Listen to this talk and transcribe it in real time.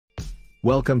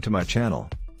Welcome to my channel.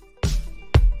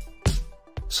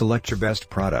 Select your best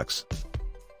products.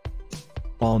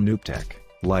 All noob tech.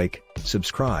 Like,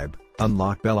 subscribe,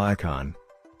 unlock bell icon.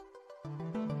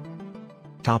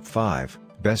 Top 5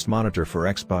 Best Monitor for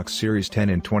Xbox Series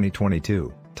 10 in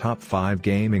 2022. Top 5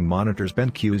 Gaming Monitors: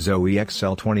 BenQ Zowie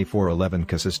XL241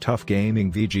 Casus Tough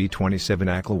Gaming VG27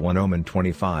 ACL1 Omen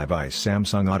 25 Ice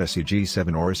Samsung Odyssey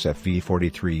G7 Oris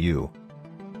FV43U.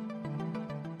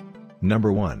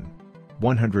 Number 1.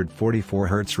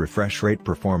 144Hz refresh rate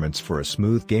performance for a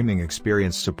smooth gaming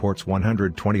experience. Supports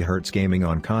 120Hz gaming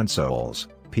on consoles,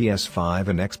 PS5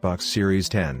 and Xbox Series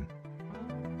 10.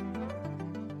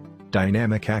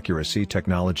 Dynamic accuracy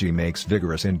technology makes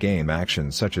vigorous in-game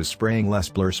actions such as spraying less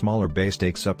blur. Smaller base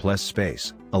takes up less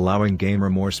space, allowing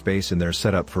gamer more space in their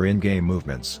setup for in-game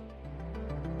movements.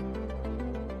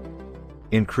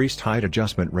 Increased height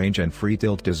adjustment range and free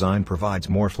tilt design provides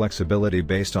more flexibility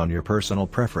based on your personal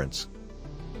preference.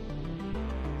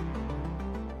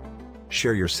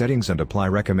 Share your settings and apply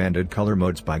recommended color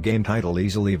modes by game title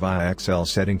easily via XL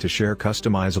setting to share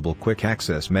customizable quick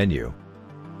access menu.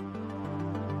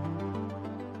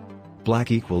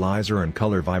 Black equalizer and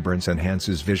color vibrance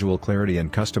enhances visual clarity,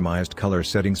 and customized color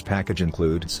settings package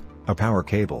includes a power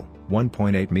cable,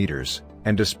 1.8 meters,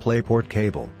 and DisplayPort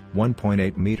cable,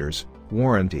 1.8 meters,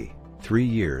 warranty, 3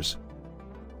 years.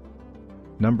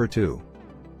 Number 2.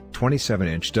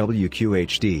 27-inch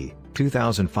WQHD,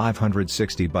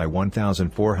 2560 by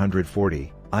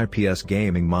 1440, IPS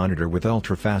gaming monitor with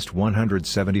ultra-fast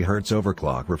 170Hz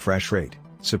overclock refresh rate,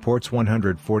 supports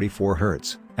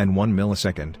 144Hz, and 1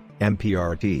 millisecond,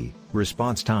 MPRT,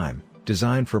 response time,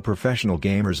 designed for professional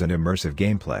gamers and immersive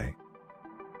gameplay.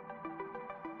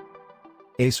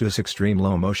 Asus Extreme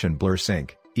Low Motion Blur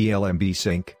Sync, ELMB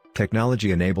Sync,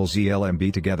 technology enables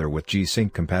ELMB together with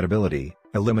G-Sync compatibility,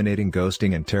 eliminating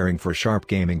ghosting and tearing for sharp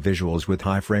gaming visuals with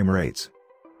high frame rates.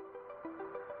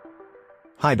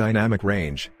 High Dynamic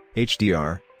Range,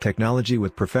 HDR, technology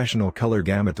with professional color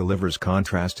gamut delivers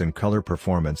contrast and color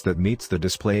performance that meets the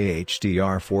Display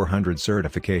HDR 400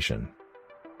 certification.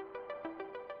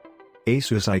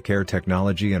 Asus iCare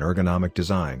technology and ergonomic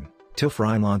design,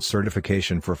 TILF Launch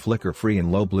certification for flicker-free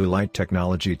and low blue light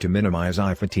technology to minimize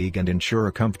eye fatigue and ensure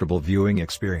a comfortable viewing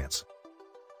experience.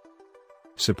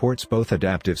 Supports both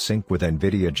adaptive sync with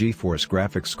NVIDIA GeForce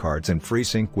graphics cards and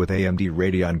FreeSync with AMD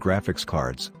Radeon graphics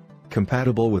cards.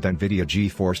 Compatible with NVIDIA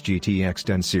GeForce GTX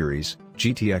 10 series,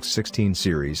 GTX 16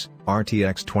 series,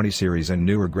 RTX 20 series and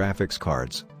newer graphics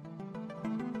cards.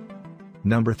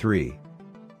 Number 3.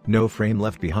 No frame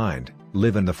left behind,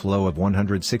 live in the flow of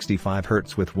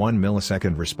 165Hz with 1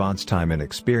 millisecond response time and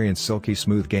experience silky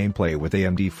smooth gameplay with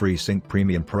AMD FreeSync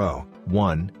Premium Pro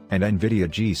 1, and NVIDIA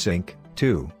G-Sync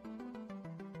 2.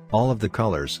 All of the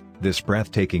colors, this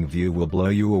breathtaking view will blow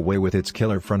you away with its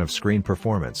killer front-of-screen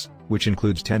performance, which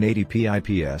includes 1080p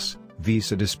IPS,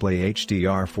 VESA Display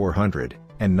HDR 400,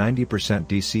 and 90%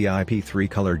 DCI-P3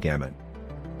 color gamut.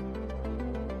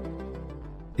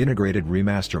 Integrated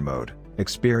Remaster Mode,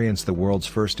 experience the world's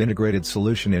first integrated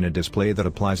solution in a display that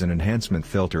applies an enhancement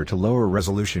filter to lower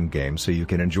resolution games so you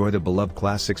can enjoy the beloved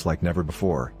classics like never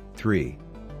before. 3.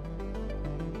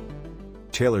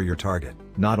 Tailor your target.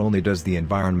 Not only does the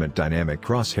environment dynamic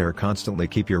crosshair constantly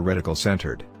keep your reticle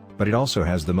centered, but it also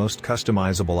has the most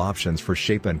customizable options for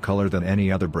shape and color than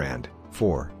any other brand.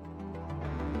 4.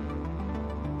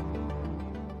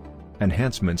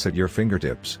 Enhancements at your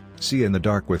fingertips, see in the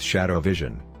dark with shadow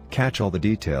vision, catch all the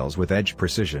details with edge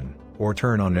precision, or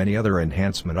turn on any other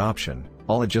enhancement option,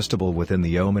 all adjustable within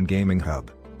the Omen Gaming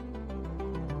Hub.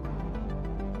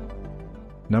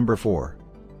 Number 4.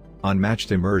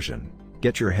 Unmatched immersion.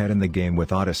 Get your head in the game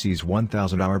with Odyssey's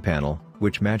 1000-hour panel,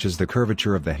 which matches the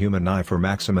curvature of the human eye for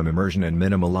maximum immersion and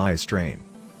minimal eye strain.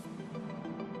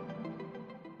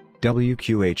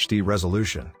 WQHD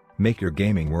resolution, make your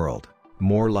gaming world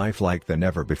more lifelike than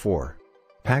ever before.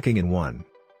 Packing in one.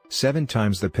 7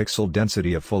 times the pixel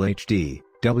density of Full HD,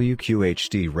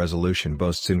 WQHD resolution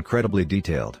boasts incredibly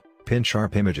detailed,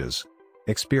 pin-sharp images.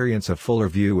 Experience a fuller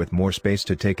view with more space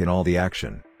to take in all the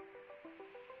action.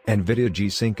 NVIDIA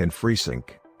G-Sync and FreeSync,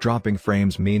 dropping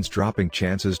frames means dropping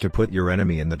chances to put your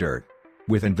enemy in the dirt.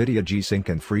 With NVIDIA G-Sync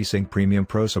and FreeSync Premium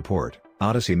Pro support,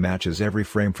 Odyssey matches every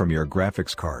frame from your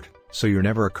graphics card, so you're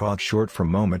never caught short from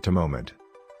moment to moment.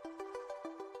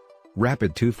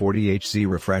 Rapid 240Hz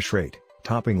refresh rate,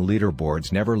 topping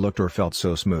leaderboards never looked or felt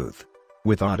so smooth.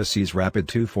 With Odyssey's rapid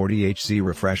 240Hz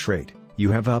refresh rate, you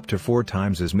have up to 4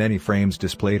 times as many frames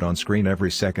displayed on screen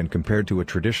every second compared to a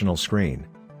traditional screen.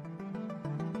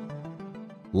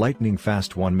 Lightning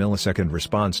fast 1 millisecond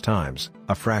response times,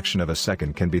 a fraction of a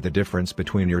second can be the difference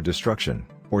between your destruction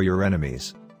or your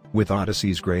enemies. With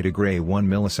Odyssey's gray-to-gray 1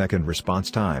 millisecond response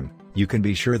time, you can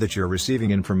be sure that you're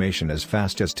receiving information as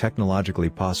fast as technologically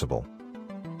possible.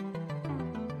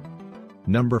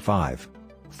 Number 5.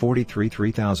 43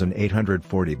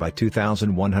 3840 by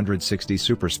 2160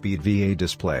 Super Speed VA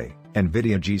display,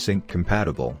 NVIDIA G-Sync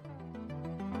compatible.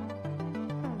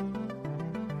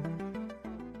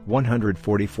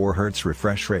 144 Hz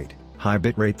refresh rate, high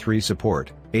bitrate 3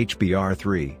 support,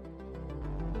 HBR3.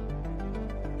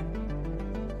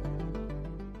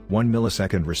 1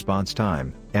 millisecond response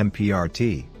time,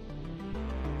 MPRT.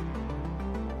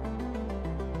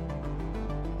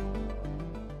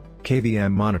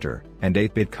 KVM monitor, and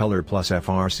 8-bit color plus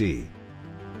FRC.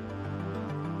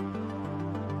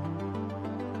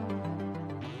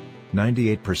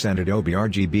 %98% Adobe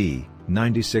RGB,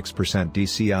 96%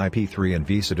 DCI-P3 and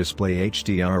VESA display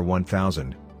HDR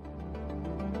 1000.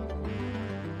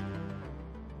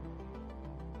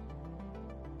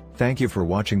 Thank you for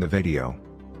watching the video.